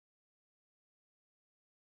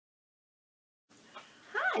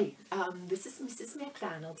Hi, this is Mrs.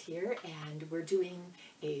 McDonald here, and we're doing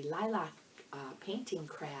a lilac painting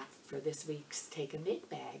craft for this week's Take and Make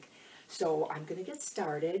bag. So I'm going to get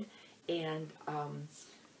started, and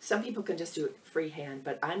some people can just do it freehand,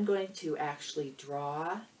 but I'm going to actually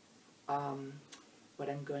draw what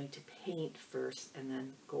I'm going to paint first and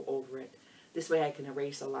then go over it. This way I can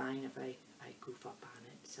erase a line if I goof up on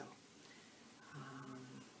it. So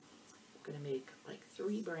I'm going to make like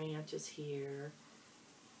 3 branches here.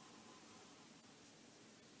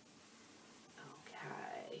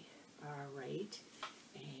 Alright,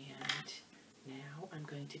 and now I'm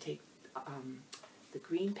going to take the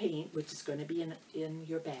green paint, which is going to be in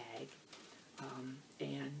your bag,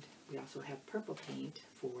 and we also have purple paint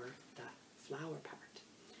for the flower part.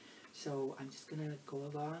 So I'm just going to go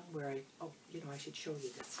along where I should show you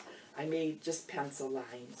this. I made just pencil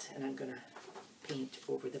lines, and I'm going to paint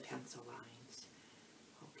over the pencil lines.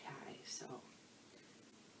 Okay, so,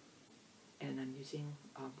 and I'm using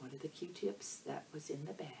one of the Q-tips that was in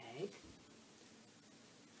the bag.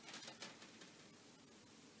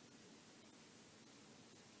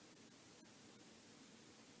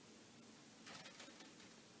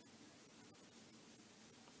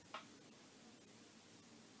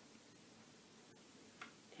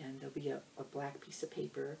 And there'll be a black piece of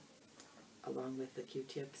paper along with the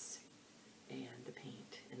Q-tips and the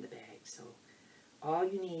paint in the bag. So all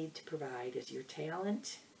you need to provide is your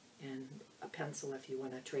talent and a pencil if you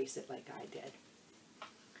want to trace it like I did.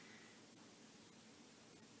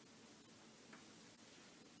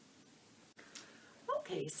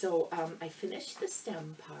 Okay, so I finished the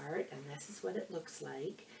stem part, and this is what it looks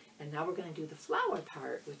like. And now we're going to do the flower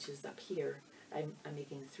part, which is up here. I'm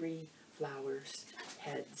making 3 flowers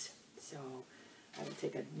heads. So I will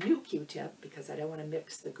take a new Q-tip because I don't want to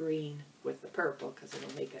mix the green with the purple because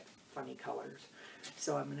it'll make it funny colors.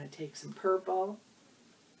 So I'm going to take some purple.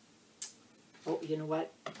 Oh, you know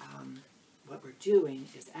what? What we're doing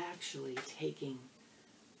is actually taking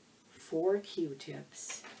 4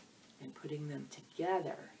 Q-tips and putting them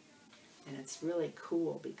together. And it's really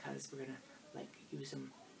cool because we're going to like use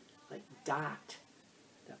them like dot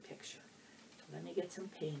the picture. So let me get some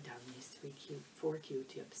paint on these 4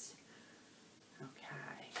 Q-tips.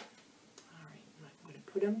 Okay. All right. I'm going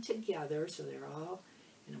to put them together so they're all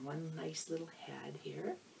in one nice little head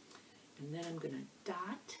here. And then I'm going to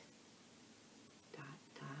dot.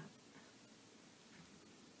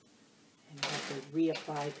 And you have to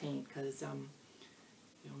reapply paint because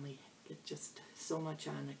you only get just so much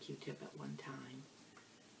on a Q-tip at one time.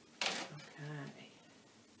 Okay.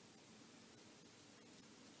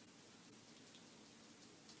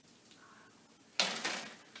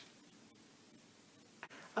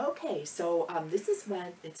 Okay, so this is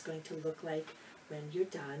what it's going to look like when you're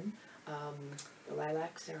done. The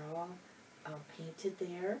lilacs are all painted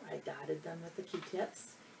there. I dotted them with the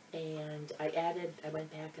Q-tips. And I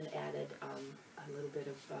went back and added a little bit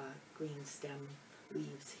of green stem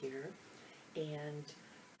leaves here. And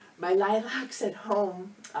my lilacs at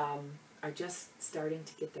home are just starting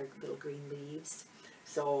to get their little green leaves.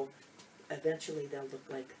 So eventually they'll look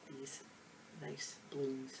like these nice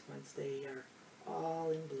blooms once they are all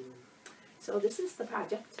in bloom. So this is the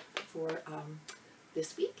project for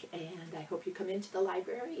this week, and I hope you come into the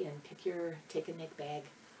library and pick your Take and Make bag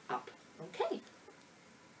up. Okay.